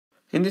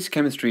In this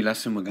chemistry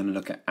lesson, we're going to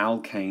look at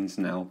alkanes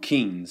and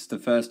alkenes. The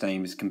first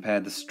aim is to compare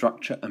the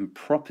structure and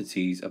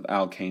properties of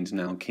alkanes and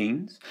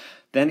alkenes,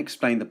 then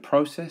explain the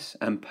process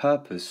and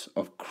purpose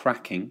of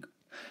cracking,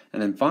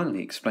 and then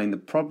finally explain the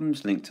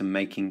problems linked to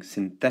making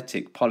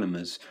synthetic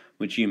polymers,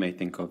 which you may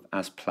think of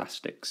as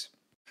plastics.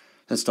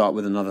 Let's start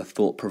with another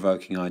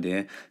thought-provoking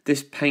idea.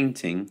 This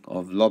painting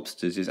of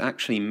lobsters is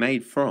actually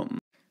made from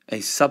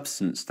a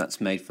substance that's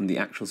made from the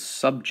actual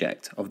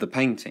subject of the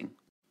painting.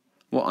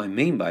 What I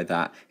mean by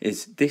that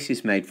is this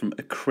is made from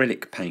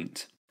acrylic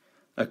paint.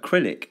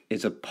 Acrylic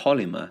is a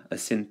polymer, a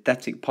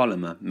synthetic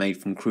polymer made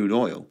from crude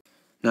oil.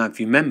 Now, if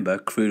you remember,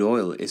 crude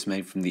oil is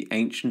made from the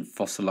ancient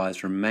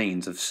fossilized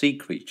remains of sea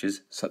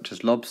creatures such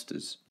as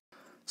lobsters.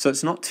 So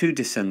it's not too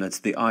dissimilar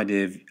to the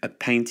idea of a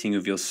painting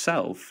of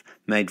yourself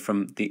made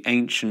from the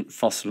ancient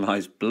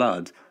fossilized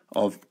blood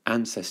of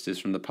ancestors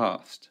from the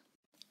past.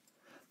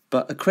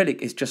 But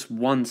acrylic is just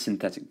one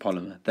synthetic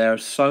polymer. There are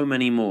so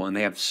many more and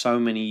they have so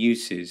many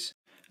uses.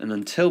 And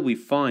until we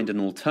find an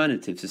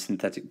alternative to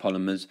synthetic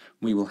polymers,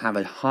 we will have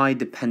a high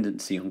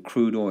dependency on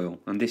crude oil,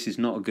 and this is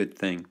not a good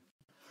thing.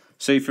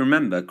 So if you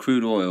remember,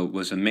 crude oil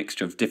was a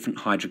mixture of different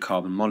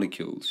hydrocarbon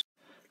molecules.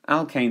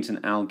 Alkanes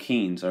and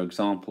alkenes are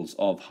examples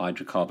of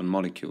hydrocarbon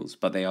molecules,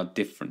 but they are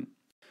different.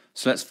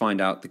 So let's find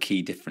out the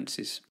key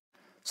differences.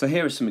 So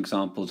here are some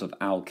examples of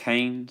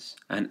alkanes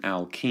and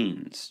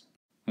alkenes.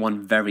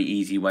 One very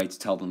easy way to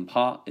tell them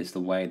apart is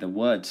the way the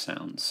word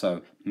sounds.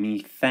 So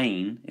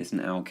methane is an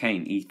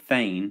alkane,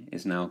 ethane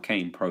is an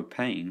alkane,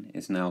 propane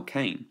is an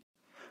alkane.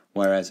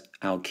 Whereas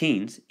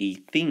alkenes,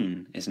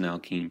 ethene is an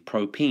alkene,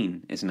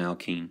 propene is an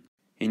alkene.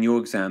 In your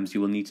exams you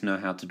will need to know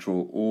how to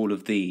draw all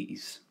of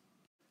these.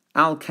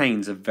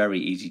 Alkanes are very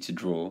easy to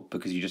draw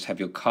because you just have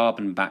your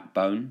carbon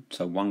backbone,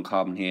 so one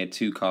carbon here,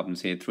 two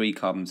carbons here, three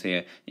carbons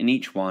here, and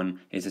each one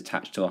is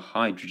attached to a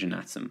hydrogen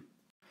atom.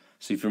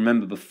 So if you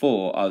remember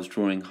before, I was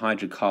drawing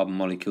hydrocarbon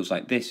molecules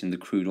like this in the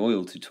crude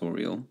oil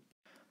tutorial,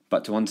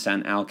 but to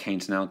understand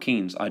alkanes and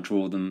alkenes, I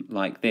draw them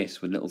like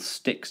this with little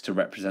sticks to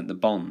represent the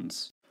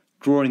bonds.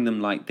 Drawing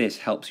them like this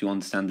helps you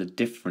understand the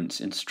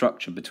difference in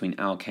structure between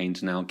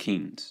alkanes and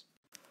alkenes.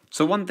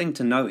 So one thing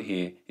to note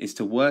here is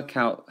to work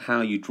out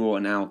how you draw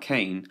an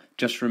alkane,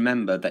 just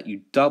remember that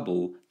you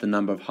double the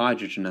number of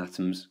hydrogen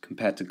atoms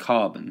compared to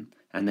carbon,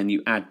 and then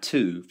you add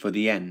 2 for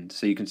the end.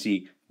 So you can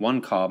see one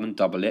carbon,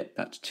 double it,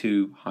 that's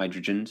 2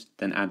 hydrogens,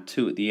 then add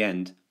 2 at the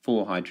end,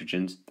 4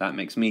 hydrogens, that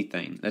makes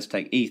methane. Let's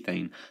take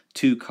ethane,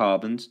 2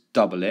 carbons,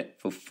 double it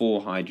for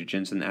 4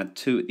 hydrogens, and add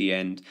 2 at the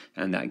end,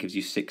 and that gives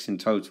you 6 in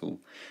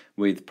total.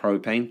 With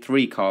propane,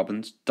 3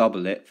 carbons,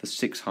 double it for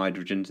 6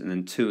 hydrogens, and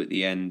then 2 at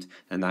the end,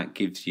 and that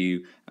gives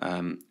you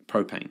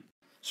propane.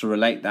 So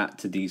relate that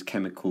to these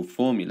chemical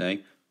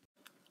formulae.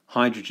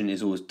 Hydrogen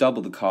is always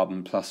double the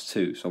carbon plus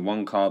 2. So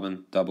 1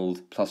 carbon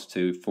doubled plus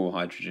 2, 4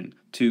 hydrogen.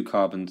 2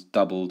 carbons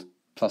doubled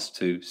plus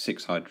 2,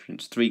 6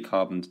 hydrogens. 3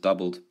 carbons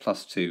doubled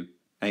plus 2,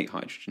 8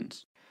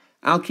 hydrogens.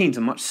 Alkenes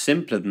are much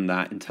simpler than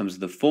that in terms of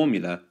the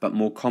formula, but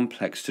more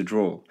complex to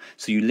draw.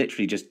 So you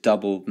literally just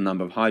double the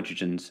number of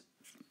hydrogens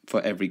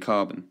for every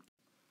carbon.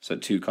 So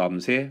 2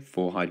 carbons here,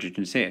 4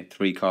 hydrogens here.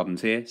 3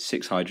 carbons here,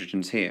 6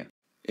 hydrogens here.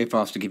 If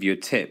I was to give you a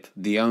tip,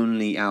 the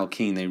only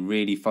alkene they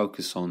really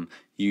focus on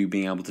you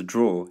being able to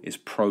draw is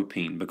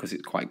propene because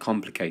it's quite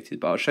complicated,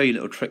 but I'll show you a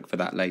little trick for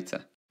that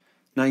later.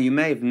 Now you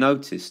may have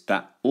noticed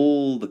that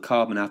all the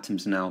carbon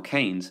atoms in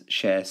alkanes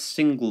share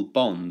single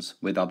bonds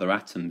with other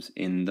atoms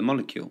in the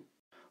molecule,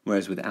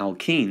 whereas with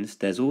alkenes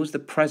there's always the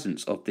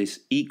presence of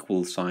this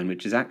equal sign,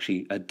 which is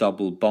actually a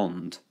double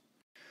bond.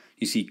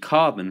 You see,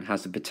 carbon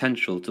has the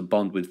potential to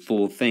bond with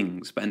 4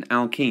 things, but in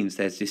alkenes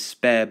there's this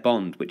spare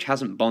bond which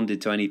hasn't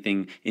bonded to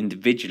anything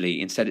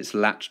individually, instead it's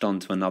latched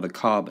onto another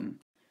carbon.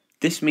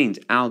 This means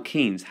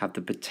alkenes have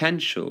the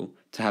potential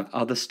to have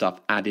other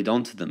stuff added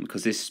onto them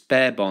because this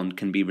spare bond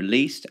can be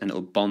released and it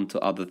will bond to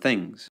other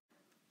things.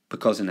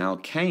 Because in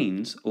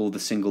alkanes all the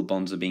single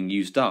bonds are being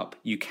used up,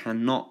 you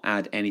cannot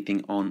add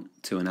anything on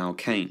to an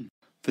alkane.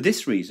 For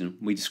this reason,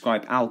 we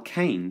describe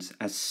alkanes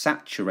as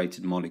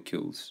saturated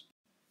molecules.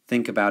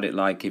 Think about it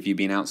like if you've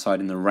been outside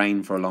in the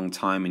rain for a long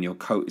time and your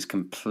coat is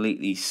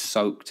completely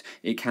soaked,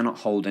 it cannot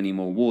hold any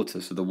more water,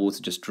 so the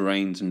water just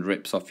drains and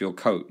drips off your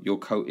coat. Your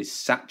coat is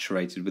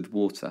saturated with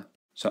water.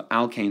 So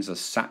alkanes are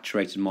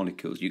saturated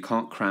molecules. You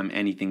can't cram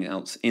anything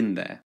else in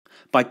there.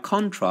 By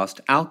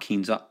contrast,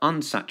 alkenes are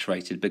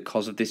unsaturated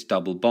because of this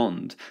double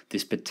bond,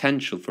 this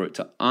potential for it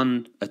to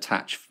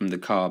unattach from the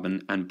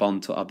carbon and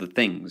bond to other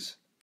things.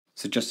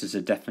 So just as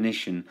a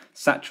definition,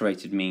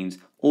 saturated means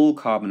all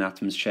carbon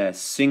atoms share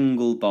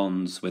single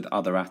bonds with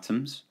other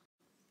atoms.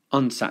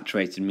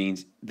 Unsaturated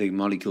means the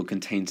molecule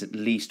contains at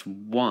least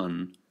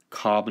one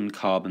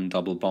carbon-carbon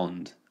double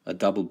bond, a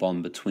double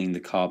bond between the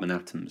carbon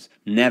atoms,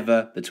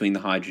 never between the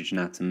hydrogen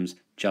atoms,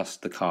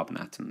 just the carbon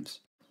atoms.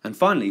 And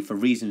finally, for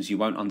reasons you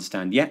won't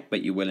understand yet,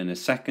 but you will in a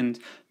second,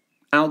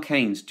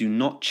 Alkanes do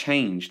not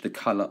change the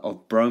colour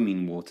of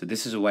bromine water.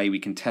 This is a way we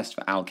can test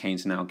for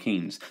alkanes and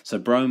alkenes. So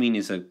bromine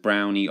is a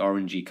browny,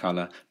 orangey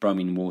colour.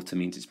 Bromine water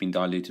means it's been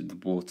diluted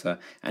with water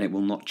and it will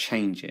not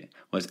change it.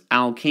 Whereas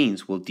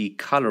alkenes will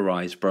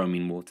decolorize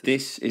bromine water.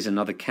 This is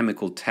another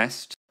chemical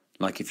test.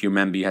 Like if you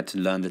remember, you had to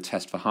learn the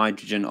test for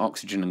hydrogen,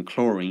 oxygen and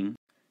chlorine.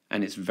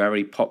 And it's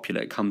very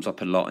popular. It comes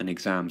up a lot in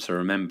exams, so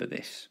remember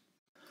this.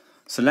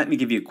 So let me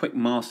give you a quick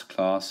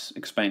masterclass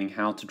explaining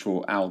how to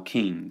draw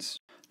alkenes.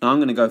 Now I'm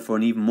going to go for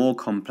an even more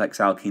complex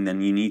alkene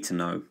than you need to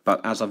know,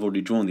 but as I've already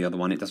drawn the other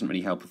one, it doesn't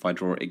really help if I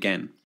draw it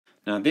again.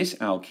 Now this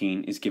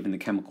alkene is given the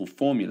chemical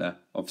formula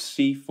of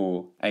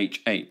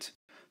C4H8.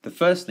 The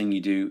first thing you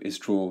do is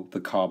draw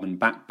the carbon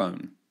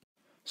backbone.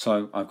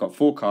 So I've got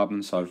 4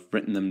 carbons, so I've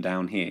written them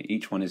down here.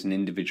 Each one is an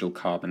individual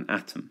carbon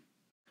atom.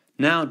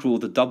 Now draw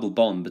the double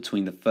bond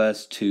between the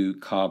first 2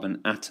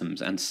 carbon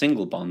atoms and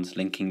single bonds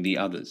linking the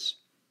others.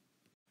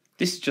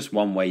 This is just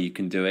one way you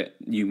can do it.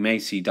 You may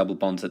see double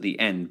bonds at the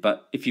end,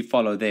 but if you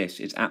follow this,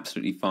 it's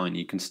absolutely fine.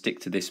 You can stick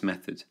to this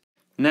method.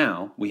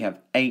 Now we have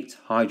 8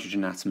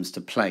 hydrogen atoms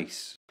to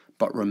place.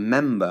 But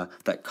remember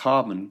that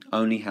carbon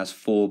only has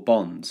 4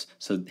 bonds.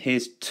 So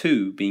here's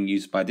 2 being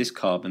used by this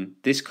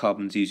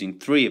carbon's using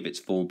 3 of its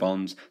 4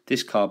 bonds,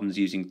 this carbon's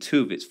using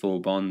 2 of its 4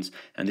 bonds,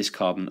 and this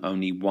carbon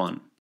only 1.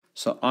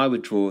 So I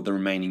would draw the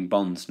remaining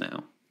bonds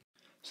now.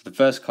 So the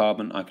first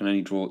carbon I can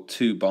only draw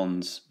 2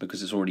 bonds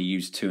because it's already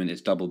used 2 in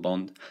its double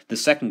bond. The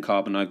second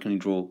carbon I can only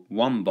draw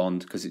 1 bond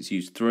because it's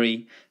used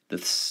 3. The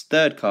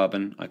third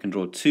carbon I can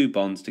draw 2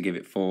 bonds to give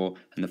it 4.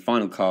 And the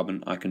final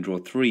carbon I can draw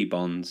 3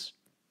 bonds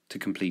to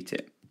complete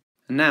it.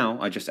 And now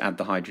I just add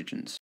the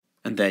hydrogens.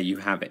 And there you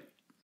have it.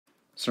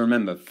 So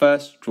remember,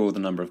 first draw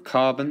the number of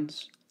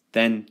carbons.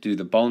 Then do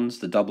the bonds,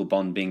 the double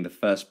bond being the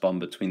first bond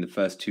between the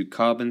first 2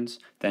 carbons,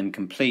 then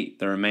complete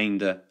the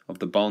remainder of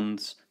the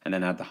bonds, and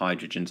then add the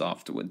hydrogens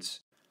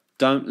afterwards.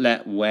 Don't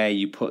let where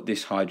you put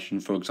this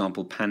hydrogen, for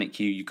example, panic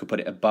you. You could put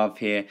it above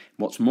here.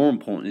 What's more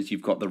important is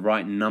you've got the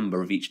right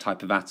number of each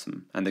type of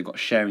atom, and they've got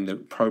sharing the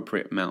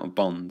appropriate amount of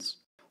bonds.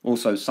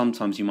 Also,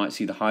 sometimes you might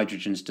see the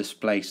hydrogens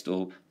displaced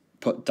or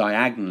put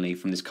diagonally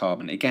from this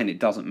carbon. Again, it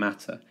doesn't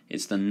matter.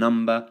 It's the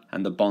number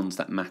and the bonds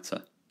that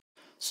matter.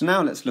 So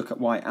now let's look at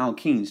why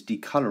alkenes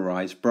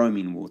decolorize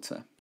bromine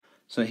water.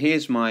 So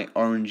here's my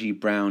orangey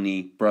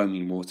browny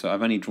bromine water.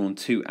 I've only drawn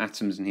 2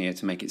 atoms in here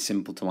to make it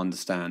simple to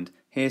understand.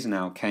 Here's an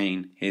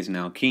alkane, here's an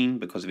alkene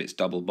because of its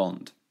double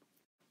bond.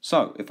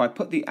 So if I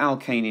put the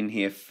alkane in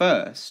here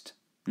first,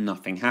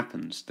 nothing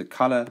happens. The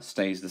colour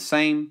stays the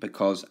same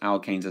because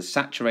alkanes are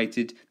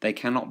saturated, they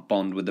cannot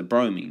bond with the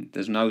bromine.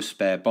 There's no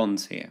spare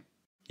bonds here.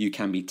 You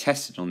can be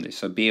tested on this,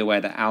 so be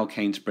aware that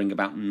alkanes bring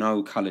about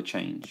no colour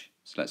change.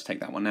 So let's take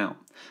that one out.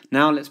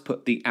 Now let's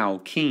put the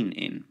alkene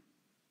in.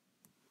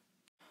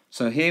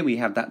 So here we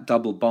have that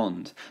double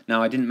bond.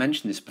 Now I didn't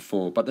mention this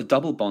before, but the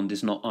double bond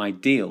is not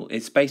ideal.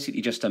 It's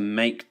basically just a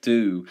make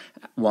do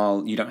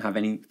while you don't have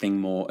anything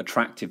more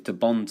attractive to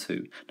bond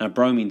to. Now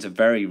bromine's a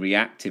very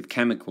reactive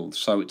chemical,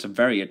 so it's a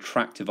very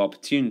attractive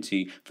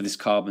opportunity for this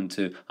carbon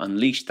to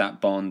unleash that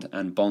bond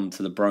and bond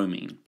to the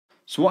bromine.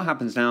 So what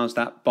happens now is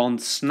that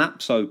bond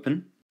snaps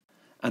open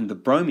and the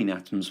bromine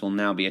atoms will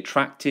now be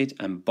attracted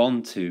and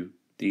bond to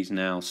these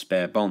now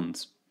spare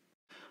bonds.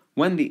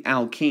 When the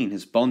alkene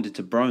has bonded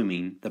to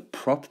bromine, the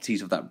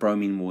properties of that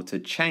bromine water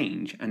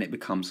change and it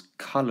becomes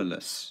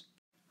colourless.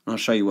 And I'll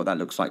show you what that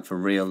looks like for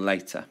real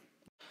later.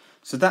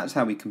 So that's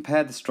how we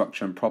compare the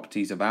structure and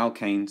properties of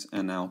alkanes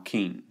and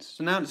alkenes.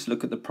 So now let's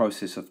look at the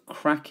process of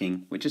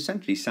cracking, which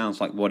essentially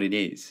sounds like what it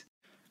is.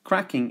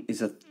 Cracking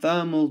is a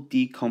thermal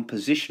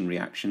decomposition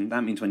reaction.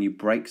 That means when you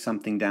break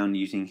something down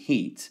using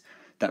heat,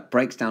 that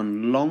breaks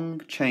down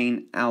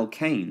long-chain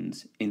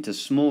alkanes into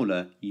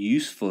smaller,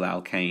 useful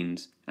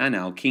alkanes and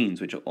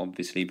alkenes, which are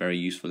obviously very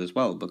useful as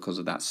well because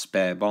of that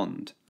spare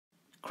bond.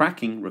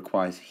 Cracking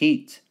requires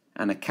heat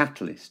and a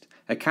catalyst.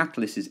 A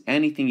catalyst is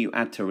anything you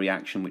add to a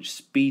reaction which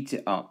speeds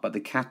it up, but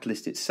the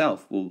catalyst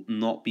itself will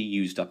not be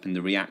used up in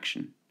the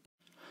reaction.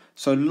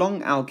 So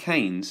long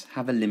alkanes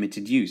have a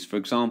limited use. For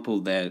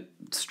example, they're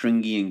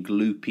stringy and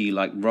gloopy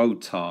like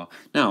road tar.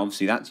 Now,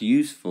 obviously that's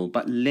useful,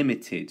 but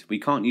limited. We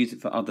can't use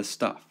it for other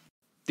stuff.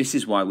 This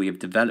is why we have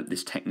developed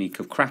this technique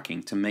of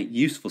cracking, to make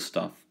useful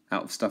stuff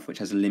out of stuff which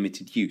has a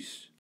limited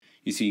use.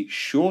 You see,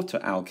 shorter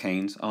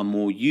alkanes are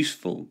more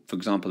useful. For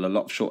example, a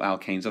lot of short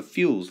alkanes are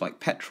fuels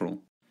like petrol.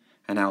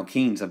 And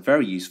alkenes are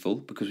very useful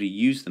because we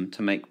use them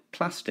to make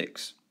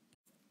plastics.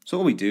 So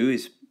all we do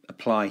is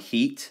apply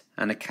heat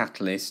and a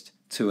catalyst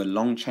to a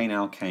long chain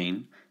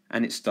alkane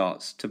and it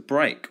starts to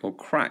break or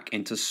crack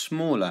into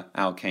smaller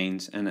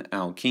alkanes and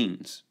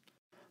alkenes.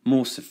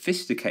 More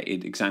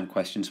sophisticated exam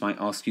questions might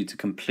ask you to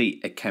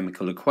complete a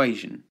chemical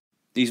equation.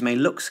 These may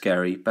look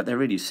scary, but they're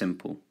really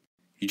simple.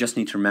 You just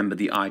need to remember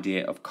the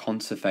idea of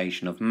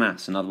conservation of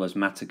mass. In other words,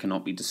 matter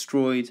cannot be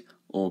destroyed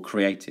or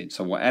created.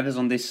 So whatever's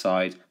on this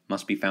side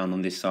must be found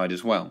on this side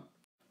as well.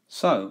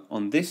 So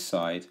on this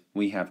side,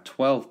 we have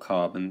 12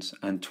 carbons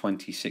and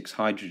 26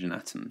 hydrogen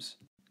atoms.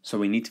 So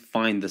we need to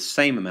find the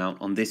same amount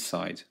on this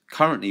side.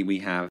 Currently we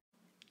have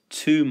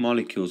 2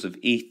 molecules of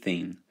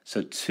ethene,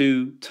 so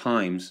 2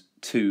 times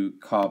 2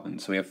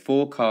 carbons. So we have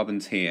 4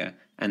 carbons here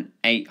and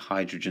 8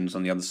 hydrogens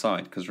on the other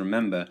side, because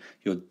remember,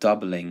 you're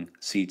doubling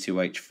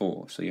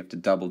C2H4, so you have to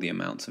double the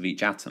amounts of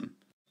each atom.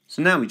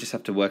 So now we just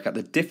have to work out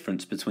the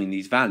difference between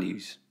these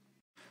values.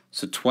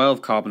 So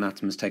 12 carbon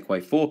atoms take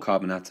away 4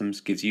 carbon atoms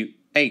gives you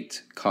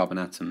 8 carbon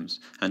atoms,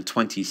 and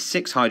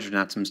 26 hydrogen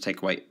atoms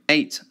take away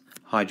 8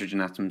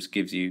 hydrogen atoms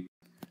gives you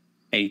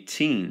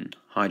 18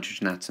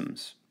 hydrogen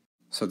atoms.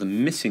 So the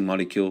missing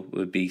molecule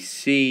would be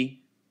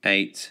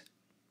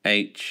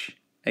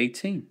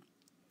C8H18.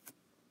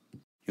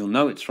 You'll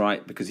know it's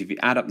right because if you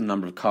add up the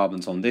number of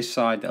carbons on this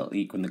side, they'll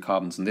equal the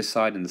carbons on this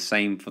side, and the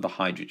same for the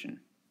hydrogen.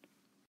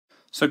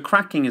 So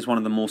cracking is one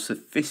of the more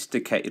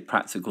sophisticated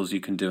practicals you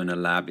can do in a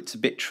lab. It's a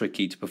bit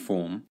tricky to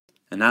perform,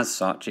 and as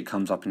such it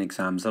comes up in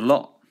exams a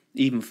lot,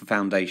 even for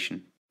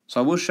foundation. So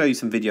I will show you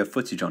some video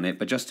footage on it,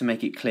 but just to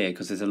make it clear,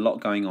 because there's a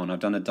lot going on, I've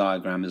done a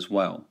diagram as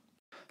well.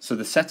 So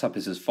the setup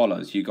is as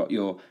follows. You've got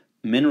your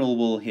mineral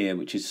wool here,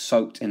 which is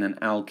soaked in an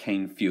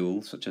alkane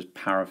fuel, such as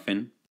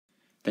paraffin.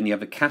 Then you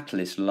have a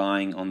catalyst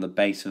lying on the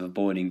base of a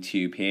boiling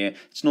tube here.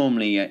 It's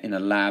normally in a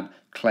lab,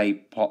 clay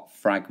pot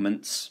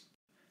fragments,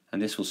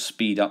 and this will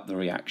speed up the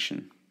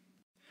reaction.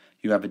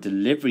 You have a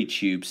delivery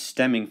tube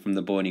stemming from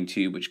the boiling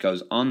tube, which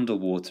goes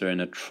underwater in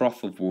a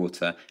trough of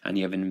water, and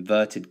you have an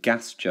inverted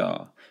gas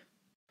jar.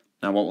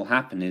 Now what will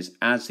happen is,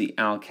 as the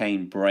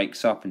alkane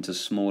breaks up into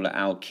smaller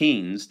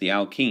alkenes, the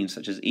alkenes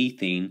such as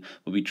ethene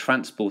will be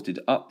transported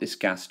up this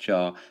gas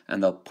jar,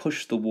 and they'll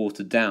push the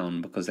water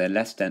down because they're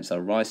less dense.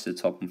 They'll rise to the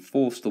top and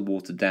force the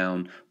water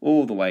down,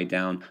 all the way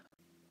down,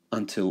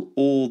 until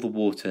all the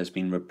water has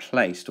been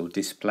replaced or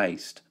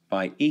displaced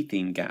by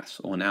ethene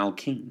gas or an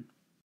alkene.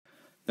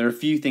 There are a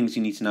few things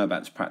you need to know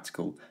about this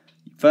practical.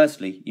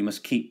 Firstly, you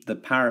must keep the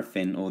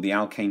paraffin or the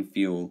alkane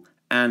fuel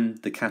and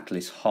the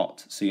catalyst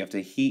hot. So you have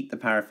to heat the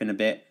paraffin a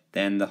bit,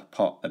 then the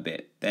pot a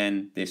bit,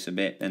 then this a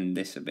bit, then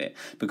this a bit,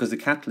 because the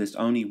catalyst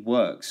only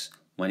works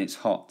when it's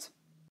hot.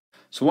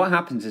 So what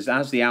happens is,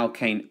 as the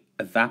alkane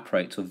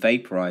evaporates or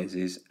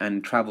vaporizes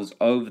and travels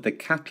over the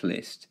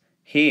catalyst,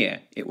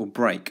 here it will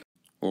break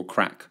or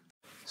crack.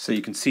 So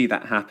you can see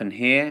that happen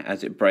here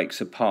as it breaks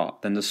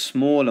apart. Then the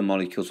smaller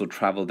molecules will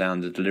travel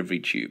down the delivery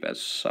tube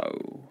as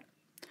so.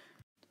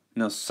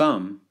 Now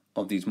some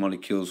of these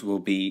molecules will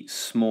be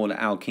smaller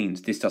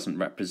alkenes. This doesn't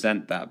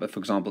represent that, but for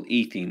example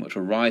ethene, which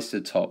will rise to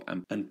the top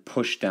and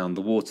push down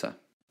the water.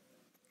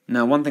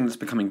 Now one thing that's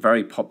becoming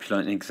very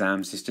popular in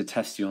exams is to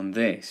test you on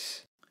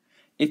this.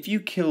 If you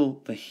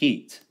kill the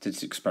heat to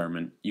this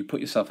experiment, you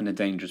put yourself in a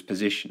dangerous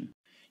position.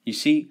 You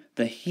see,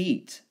 the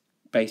heat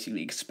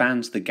basically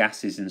expands the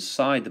gases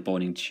inside the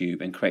boiling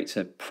tube and creates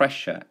a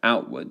pressure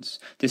outwards.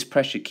 This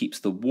pressure keeps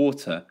the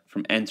water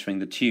from entering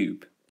the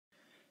tube.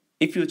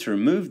 If you were to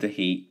remove the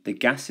heat, the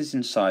gases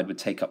inside would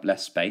take up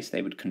less space,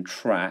 they would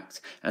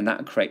contract, and that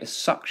would create a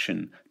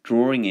suction,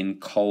 drawing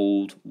in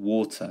cold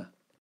water.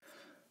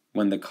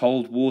 When the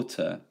cold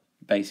water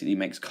basically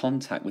makes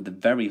contact with the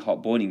very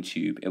hot boiling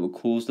tube, it will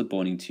cause the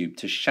boiling tube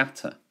to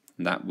shatter,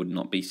 and that would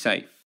not be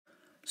safe.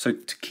 So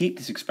to keep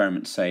this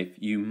experiment safe,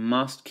 you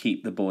must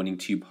keep the boiling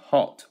tube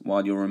hot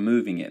while you're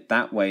removing it.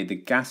 That way the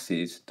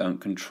gases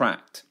don't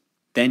contract.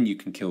 Then you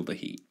can kill the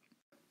heat.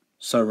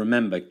 So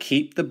remember,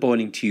 keep the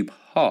boiling tube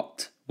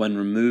hot when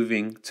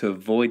removing to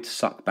avoid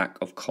suckback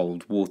of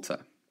cold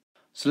water.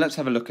 So let's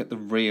have a look at the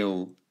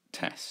real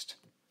test.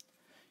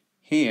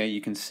 Here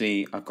you can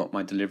see I've got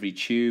my delivery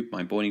tube,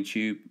 my boiling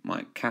tube,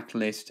 my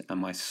catalyst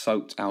and my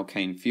soaked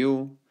alkane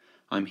fuel.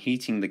 I'm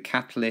heating the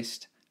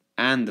catalyst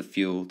and the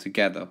fuel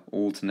together,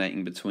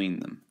 alternating between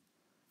them.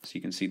 So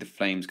you can see the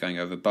flames going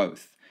over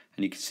both.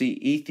 And you can see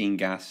ethene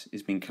gas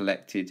is being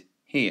collected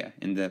here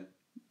in the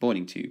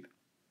boiling tube.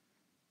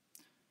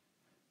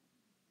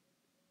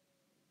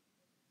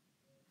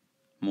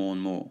 More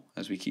and more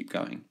as we keep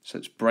going. So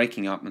it's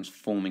breaking up and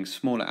forming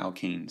smaller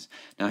alkenes.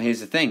 Now here's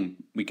the thing,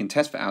 we can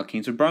test for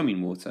alkenes with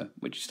bromine water,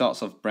 which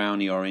starts off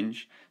browny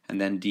orange and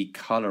then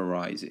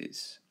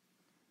decolorizes.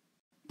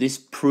 This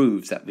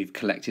proves that we've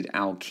collected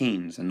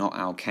alkenes and not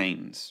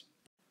alkanes.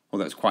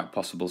 Although it's quite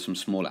possible some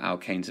smaller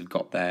alkanes have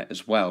got there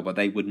as well, but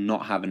they would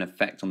not have an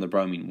effect on the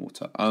bromine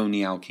water,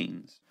 only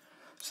alkenes.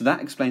 So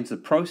that explains the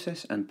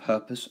process and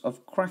purpose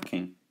of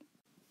cracking.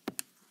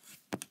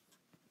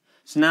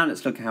 So now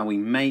let's look at how we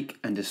make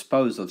and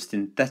dispose of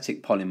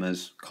synthetic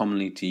polymers,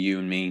 commonly to you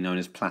and me known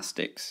as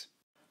plastics.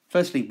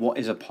 Firstly, what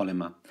is a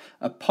polymer?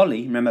 A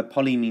poly, remember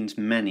poly means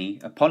many,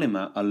 a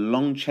polymer are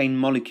long chain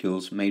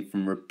molecules made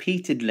from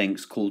repeated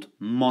links called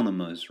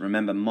monomers.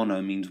 Remember,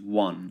 mono means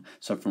one.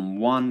 So from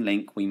one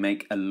link we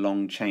make a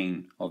long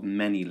chain of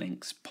many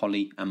links,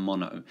 poly and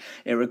mono.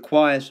 It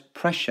requires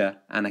pressure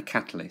and a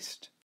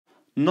catalyst.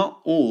 Not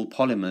all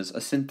polymers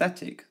are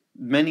synthetic.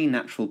 Many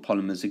natural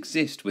polymers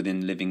exist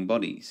within living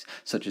bodies,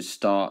 such as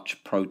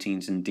starch,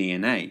 proteins and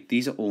DNA.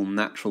 These are all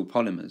natural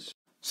polymers.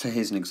 So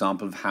here's an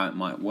example of how it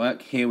might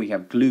work. Here we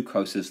have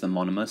glucose as the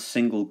monomer,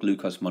 single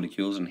glucose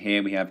molecules, and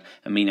here we have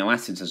amino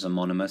acids as a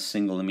monomer,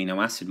 single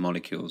amino acid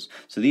molecules.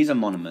 So these are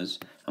monomers,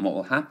 and what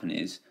will happen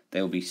is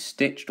they will be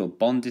stitched or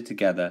bonded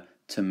together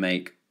to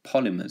make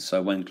polymers.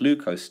 So when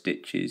glucose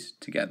stitches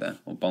together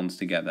or bonds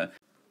together,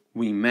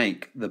 we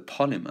make the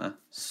polymer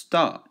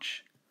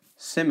starch.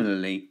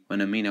 Similarly, when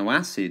amino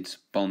acids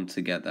bond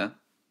together,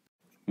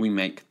 we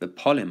make the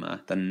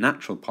polymer, the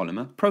natural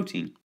polymer,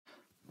 protein.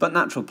 But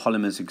natural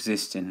polymers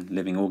exist in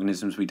living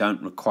organisms. We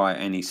don't require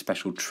any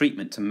special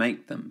treatment to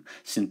make them.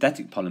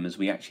 Synthetic polymers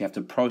we actually have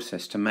to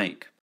process to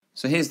make.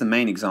 So here's the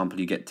main example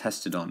you get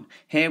tested on.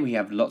 Here we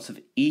have lots of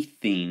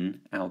ethene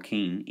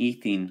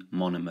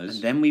monomers,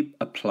 and then we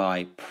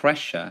apply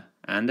pressure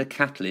and a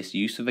catalyst,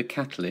 use of a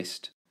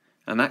catalyst,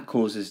 and that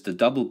causes the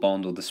double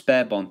bond or the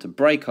spare bond to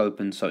break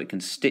open so it can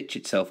stitch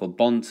itself or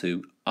bond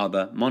to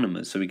other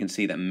monomers. So we can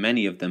see that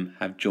many of them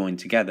have joined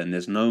together and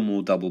there's no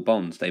more double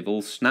bonds. They've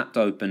all snapped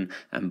open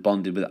and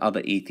bonded with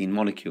other ethene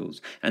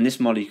molecules. And this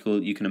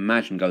molecule, you can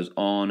imagine, goes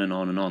on and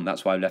on and on.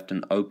 That's why I've left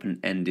an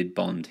open-ended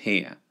bond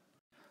here.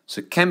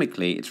 So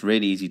chemically, it's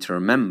really easy to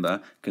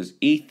remember because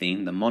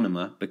ethene, the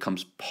monomer,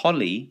 becomes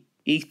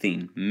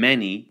polyethene,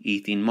 many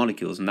ethene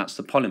molecules, and that's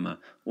the polymer.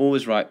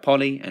 Always write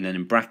poly and then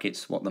in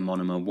brackets what the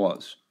monomer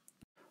was.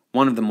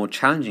 One of the more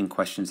challenging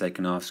questions they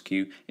can ask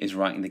you is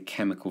writing the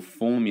chemical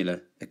formula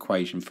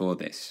equation for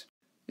this.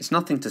 It's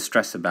nothing to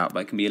stress about,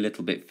 but it can be a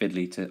little bit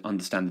fiddly to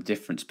understand the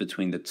difference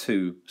between the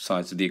two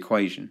sides of the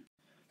equation.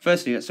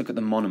 Firstly, let's look at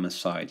the monomer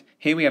side.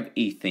 Here we have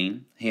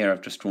ethene. Here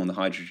I've just drawn the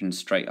hydrogen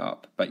straight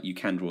up, but you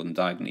can draw them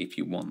diagonally if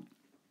you want.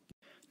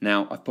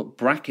 Now I've put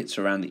brackets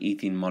around the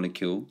ethene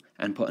molecule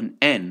and put an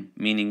N,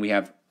 meaning we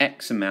have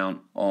X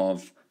amount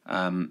of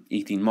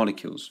ethene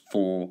molecules.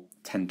 For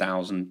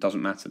 10,000,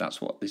 doesn't matter,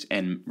 that's what this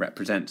N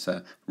represents,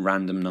 a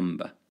random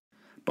number.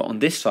 But on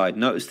this side,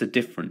 notice the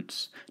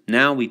difference.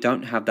 Now we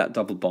don't have that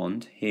double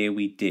bond. Here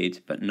we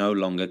did, but no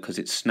longer because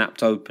it's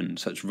snapped open,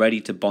 so it's ready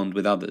to bond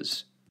with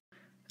others.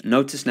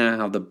 Notice now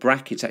how the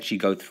brackets actually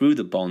go through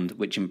the bond,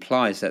 which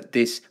implies that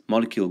this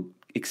molecule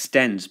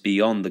extends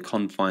beyond the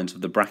confines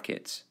of the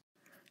brackets.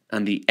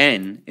 And the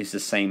N is the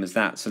same as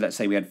that. So let's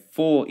say we had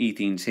 4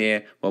 ethenes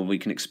here. Well, we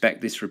can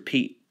expect this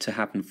repeat to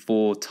happen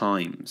 4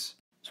 times.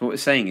 So what we're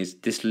saying is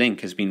this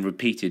link has been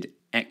repeated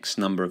X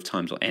number of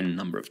times or N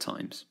number of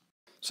times.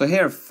 So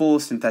here are 4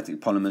 synthetic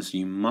polymers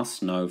you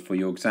must know for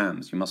your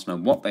exams. You must know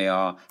what they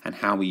are and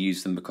how we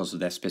use them because of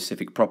their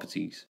specific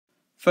properties.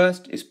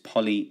 First is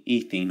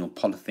polyethene or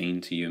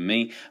polythene to you and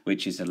me,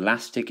 which is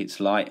elastic,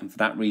 it's light, and for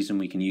that reason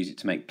we can use it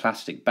to make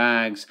plastic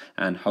bags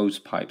and hose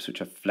pipes,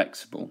 which are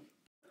flexible.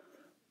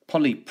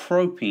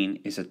 Polypropylene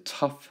is a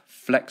tough,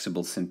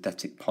 flexible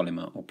synthetic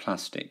polymer or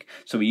plastic,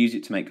 so we use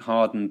it to make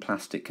hardened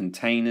plastic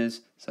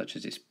containers, such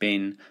as its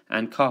bin,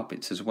 and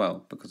carpets as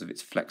well, because of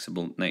its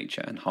flexible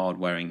nature and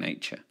hard-wearing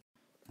nature.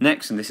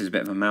 Next, and this is a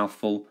bit of a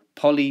mouthful,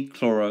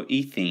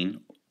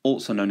 polychloroethene,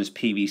 also known as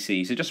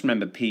PVC, so just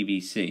remember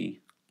PVC,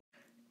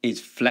 is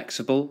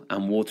flexible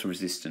and water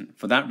resistant.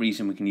 For that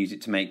reason we can use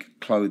it to make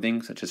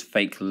clothing such as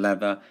fake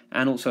leather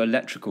and also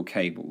electrical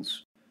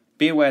cables.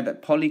 Be aware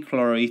that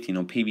polychloroethene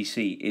or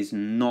PVC is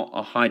not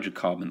a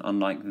hydrocarbon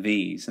unlike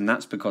these, and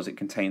that's because it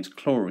contains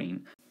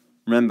chlorine.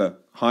 Remember,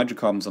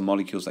 hydrocarbons are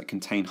molecules that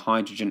contain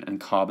hydrogen and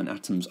carbon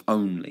atoms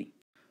only.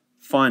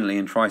 Finally,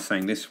 and try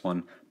saying this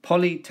one,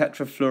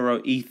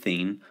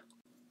 polytetrafluoroethene,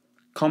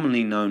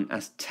 commonly known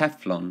as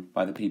Teflon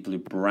by the people who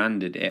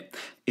branded it,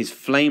 is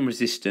flame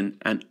resistant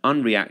and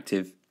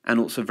unreactive and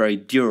also very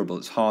durable.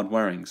 It's hard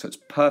wearing, so it's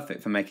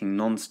perfect for making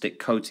non-stick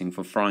coating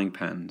for frying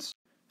pans.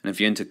 And if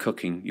you're into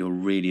cooking, you'll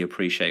really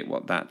appreciate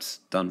what that's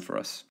done for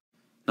us.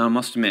 Now I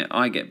must admit,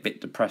 I get a bit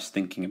depressed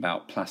thinking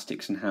about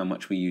plastics and how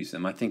much we use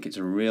them. I think it's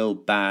a real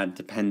bad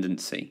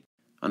dependency.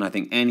 And I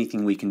think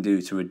anything we can do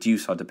to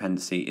reduce our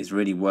dependency is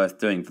really worth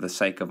doing for the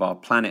sake of our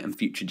planet and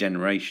future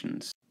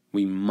generations.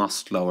 We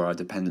must lower our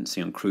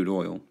dependency on crude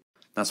oil.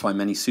 That's why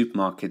many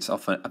supermarkets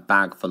offer a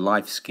bag for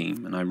life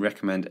scheme, and I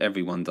recommend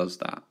everyone does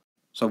that.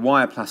 So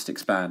why are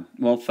plastics bad?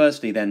 Well,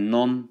 firstly, they're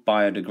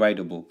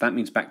non-biodegradable. That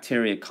means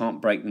bacteria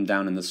can't break them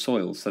down in the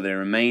soil, so they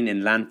remain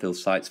in landfill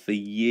sites for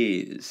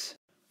years.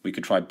 We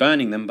could try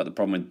burning them, but the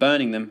problem with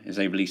burning them is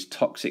they release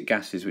toxic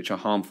gases which are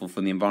harmful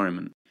for the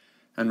environment.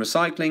 And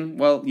recycling?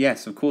 Well,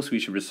 yes, of course we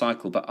should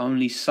recycle, but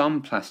only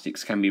some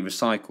plastics can be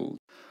recycled.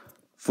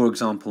 For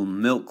example,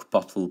 milk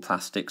bottle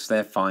plastics,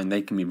 they're fine,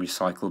 they can be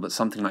recycled, but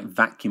something like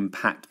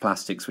vacuum-packed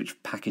plastics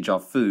which package our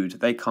food,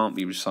 they can't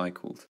be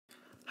recycled.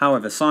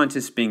 However,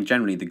 scientists, being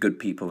generally the good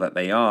people that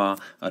they are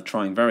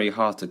trying very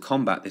hard to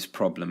combat this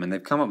problem, and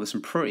they've come up with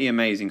some pretty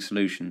amazing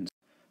solutions.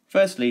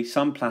 Firstly,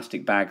 some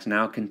plastic bags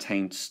now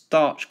contain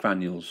starch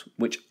granules,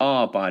 which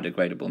are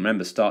biodegradable.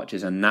 Remember, starch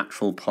is a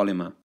natural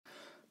polymer.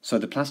 So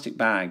the plastic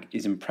bag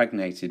is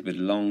impregnated with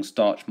long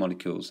starch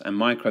molecules, and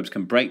microbes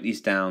can break these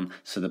down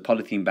so the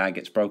polythene bag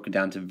gets broken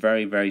down to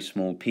very, very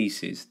small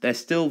pieces. They're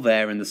still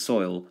there in the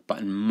soil, but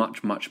in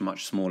much, much,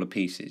 much smaller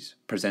pieces,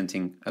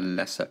 presenting a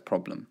lesser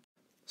problem.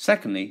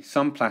 Secondly,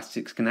 some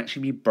plastics can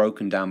actually be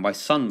broken down by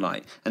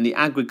sunlight, and the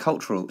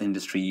agricultural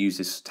industry uses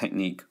this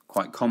technique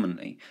quite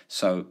commonly.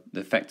 So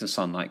the effect of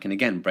sunlight can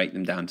again break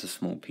them down to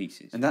small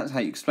pieces. And that's how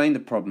you explain the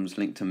problems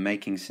linked to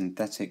making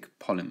synthetic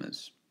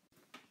polymers.